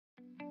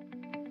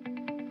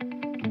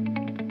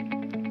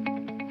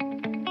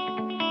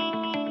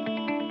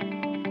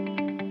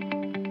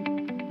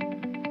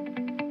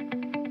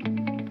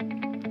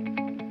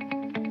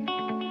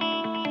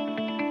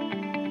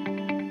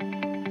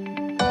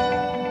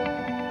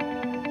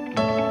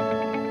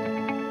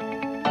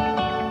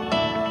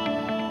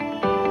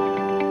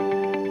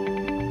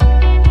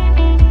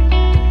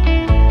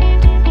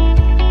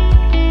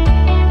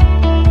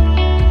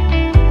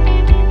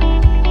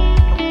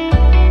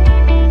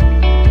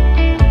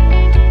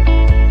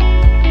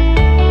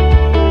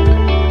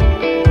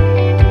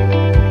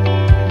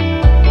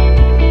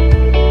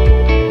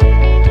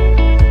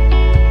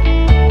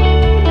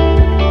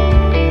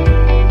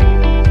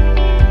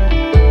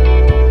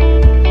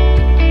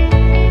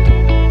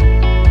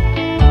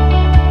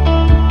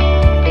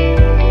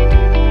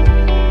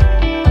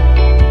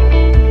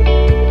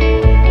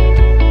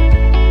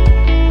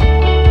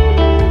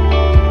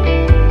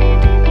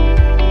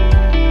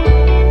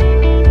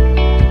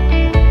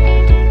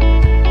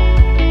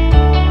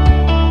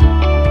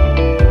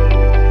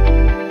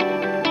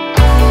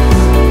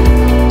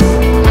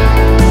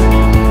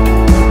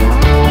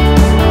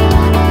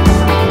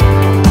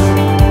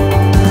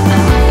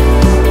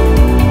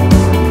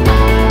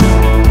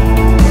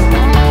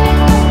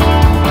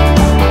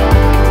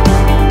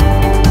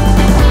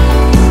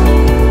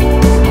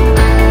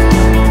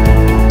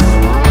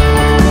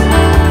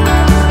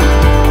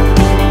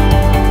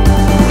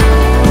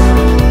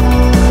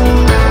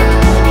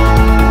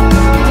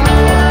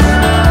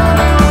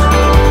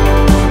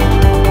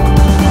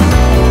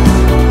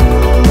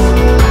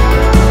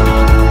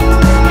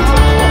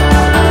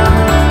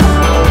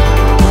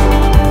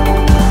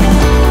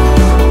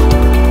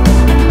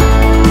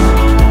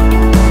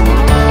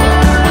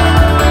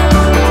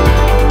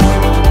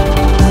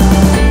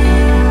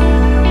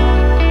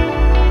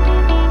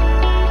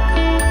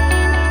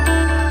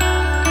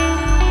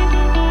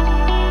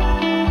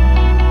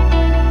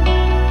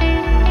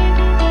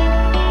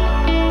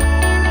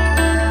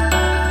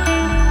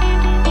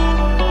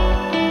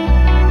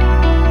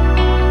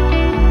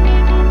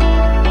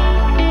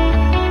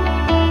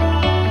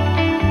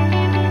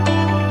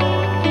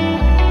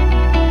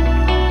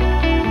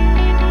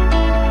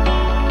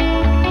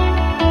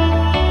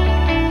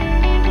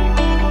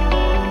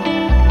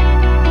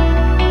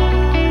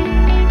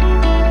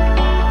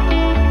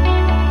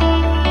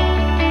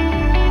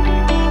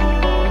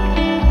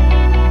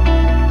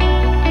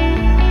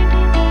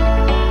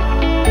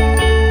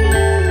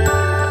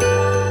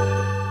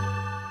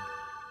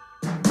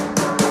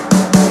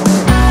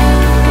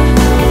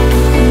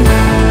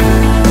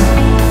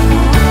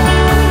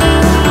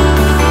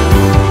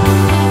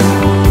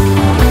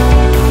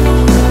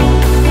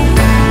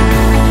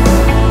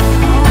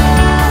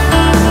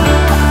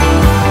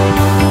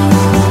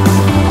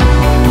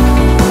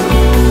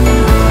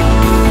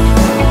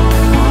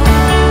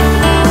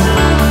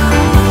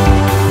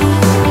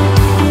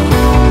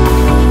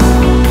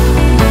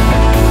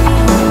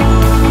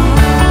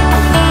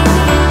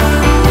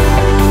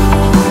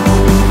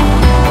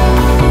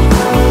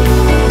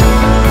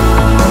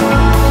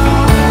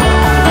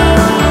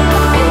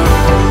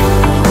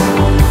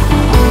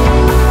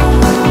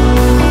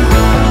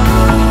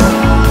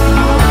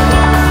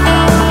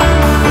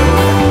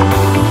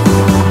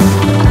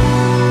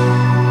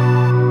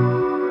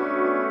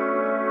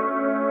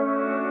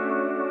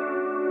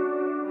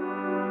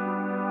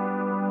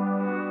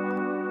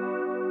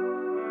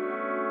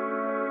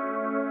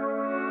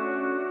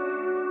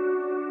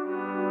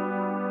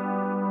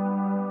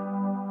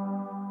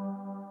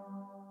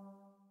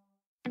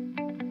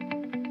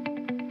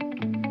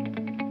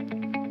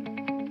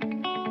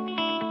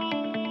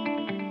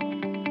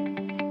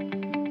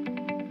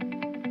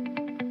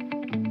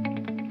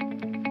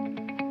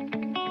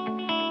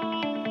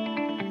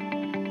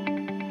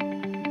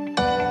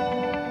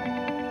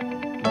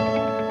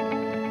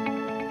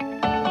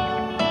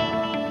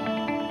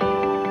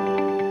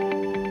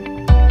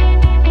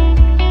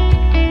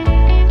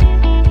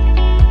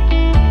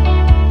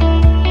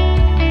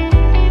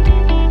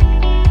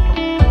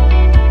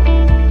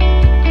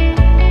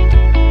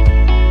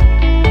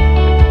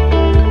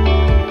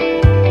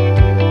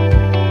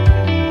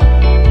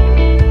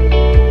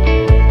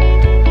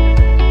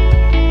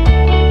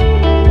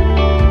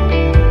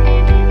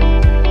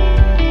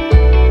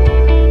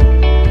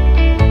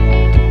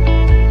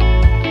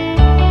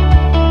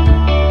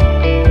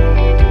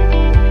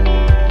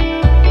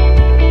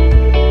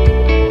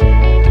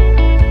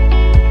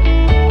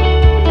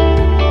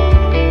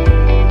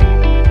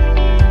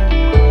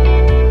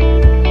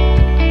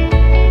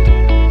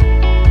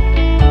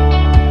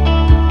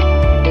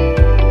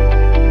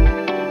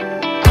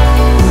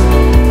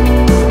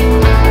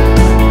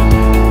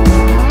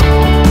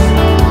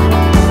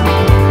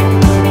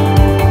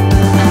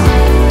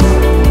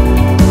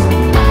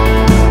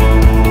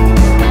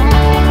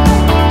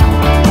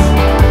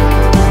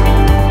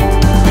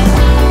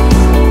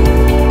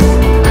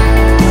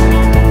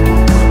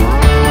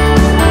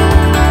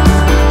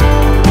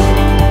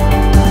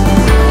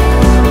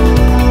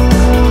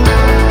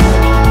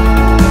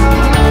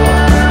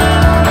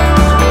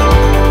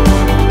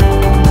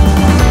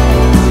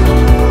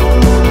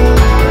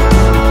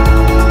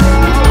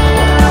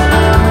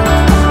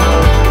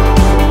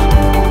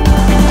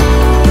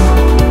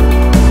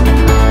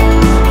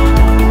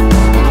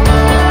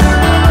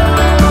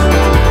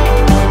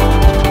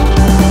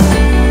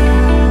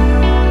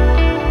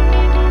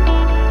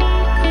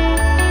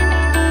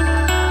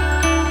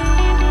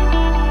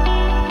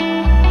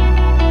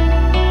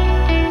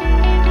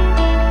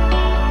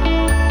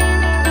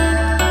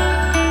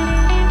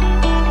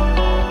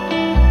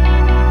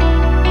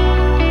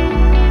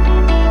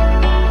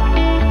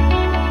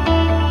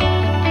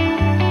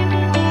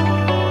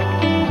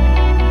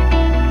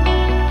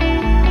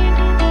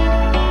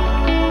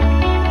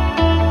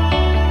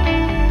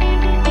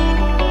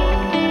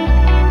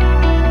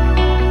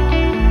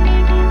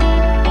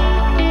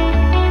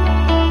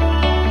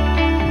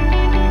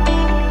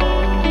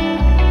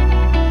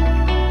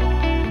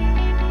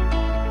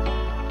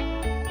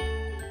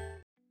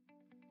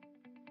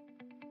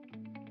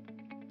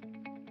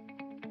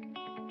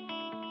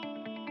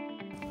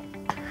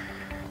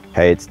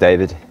Hey, it's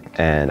David,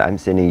 and I'm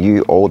sending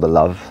you all the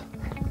love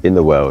in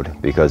the world,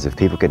 because if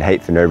people can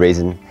hate for no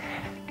reason,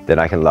 then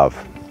I can love,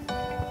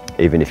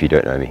 even if you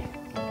don't know me.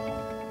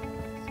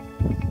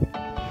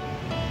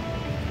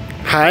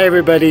 Hi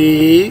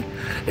everybody,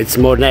 it's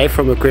Morne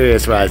from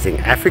Aquarius Rising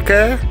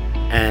Africa,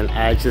 and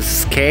I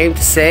just came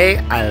to say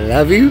I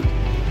love you.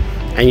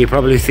 And you're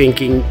probably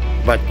thinking,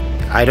 but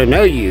I don't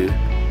know you.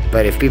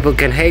 But if people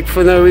can hate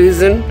for no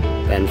reason,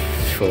 then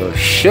for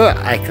sure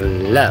I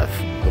can love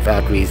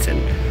without reason.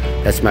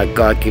 That's my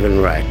God-given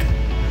right.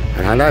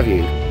 And I love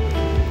you.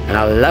 And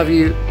I'll love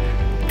you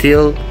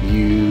till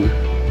you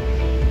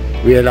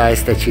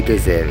realize that you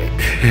deserve it.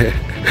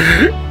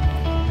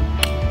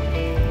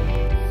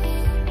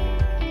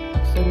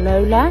 So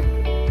Lola,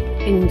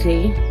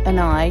 Indy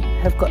and I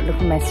have got a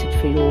little message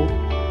for you all.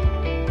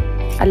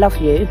 I love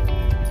you.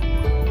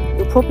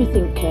 You're probably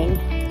thinking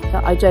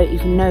that I don't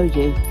even know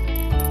you.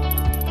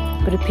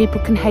 But if people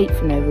can hate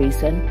for no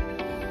reason,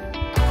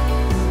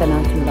 then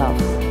I can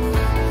love.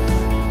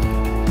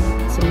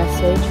 It's a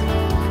message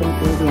from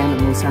all the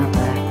animals out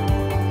there.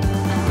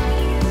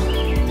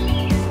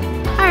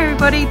 Hi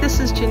everybody, this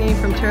is Janine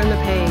from Turn the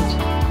Page.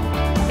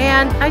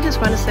 And I just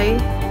want to say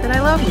that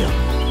I love you.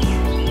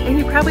 And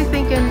you're probably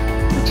thinking,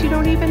 but you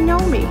don't even know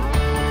me.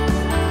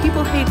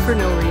 People hate for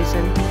no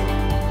reason.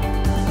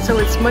 So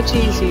it's much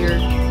easier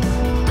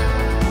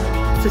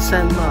to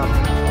send love.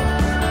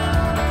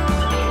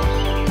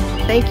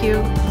 Thank you.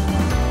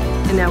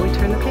 And now we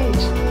turn the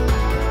page.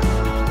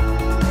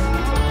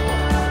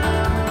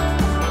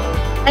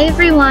 Hi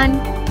everyone,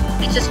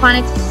 I just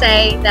wanted to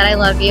say that I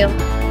love you.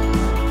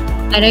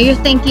 I know you're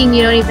thinking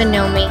you don't even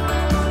know me,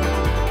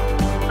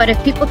 but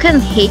if people can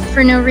hate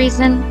for no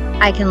reason,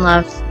 I can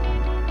love.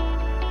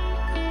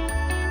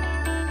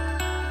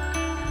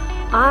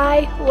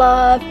 I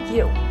love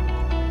you.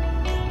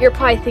 You're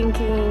probably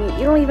thinking,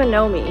 you don't even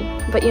know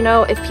me, but you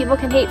know, if people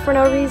can hate for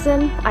no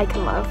reason, I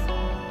can love.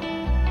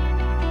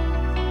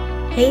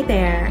 Hey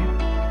there,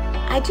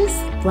 I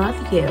just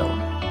love you.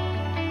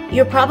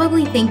 You're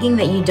probably thinking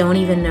that you don't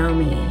even know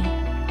me,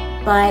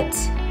 but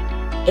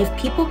if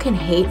people can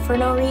hate for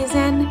no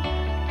reason,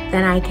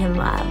 then I can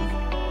love.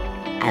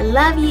 I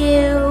love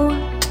you.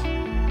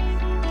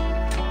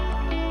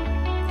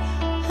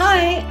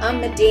 Hi, I'm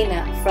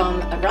Medina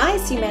from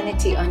Arise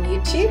Humanity on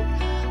YouTube.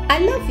 I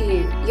love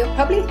you. You're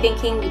probably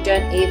thinking you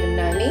don't even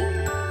know me,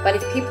 but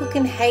if people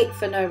can hate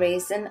for no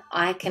reason,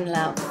 I can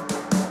love.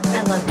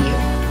 I love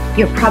you.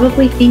 You're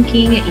probably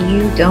thinking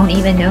you don't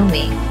even know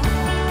me,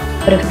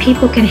 but if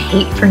people can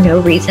hate for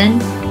no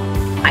reason,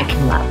 I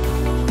can love.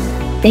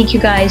 Thank you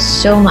guys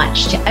so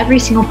much to every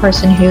single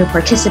person who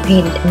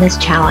participated in this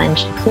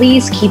challenge.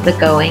 Please keep it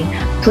going.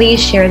 Please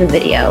share the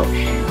video.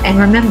 And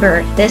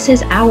remember, this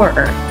is our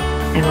Earth,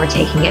 and we're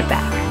taking it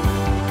back.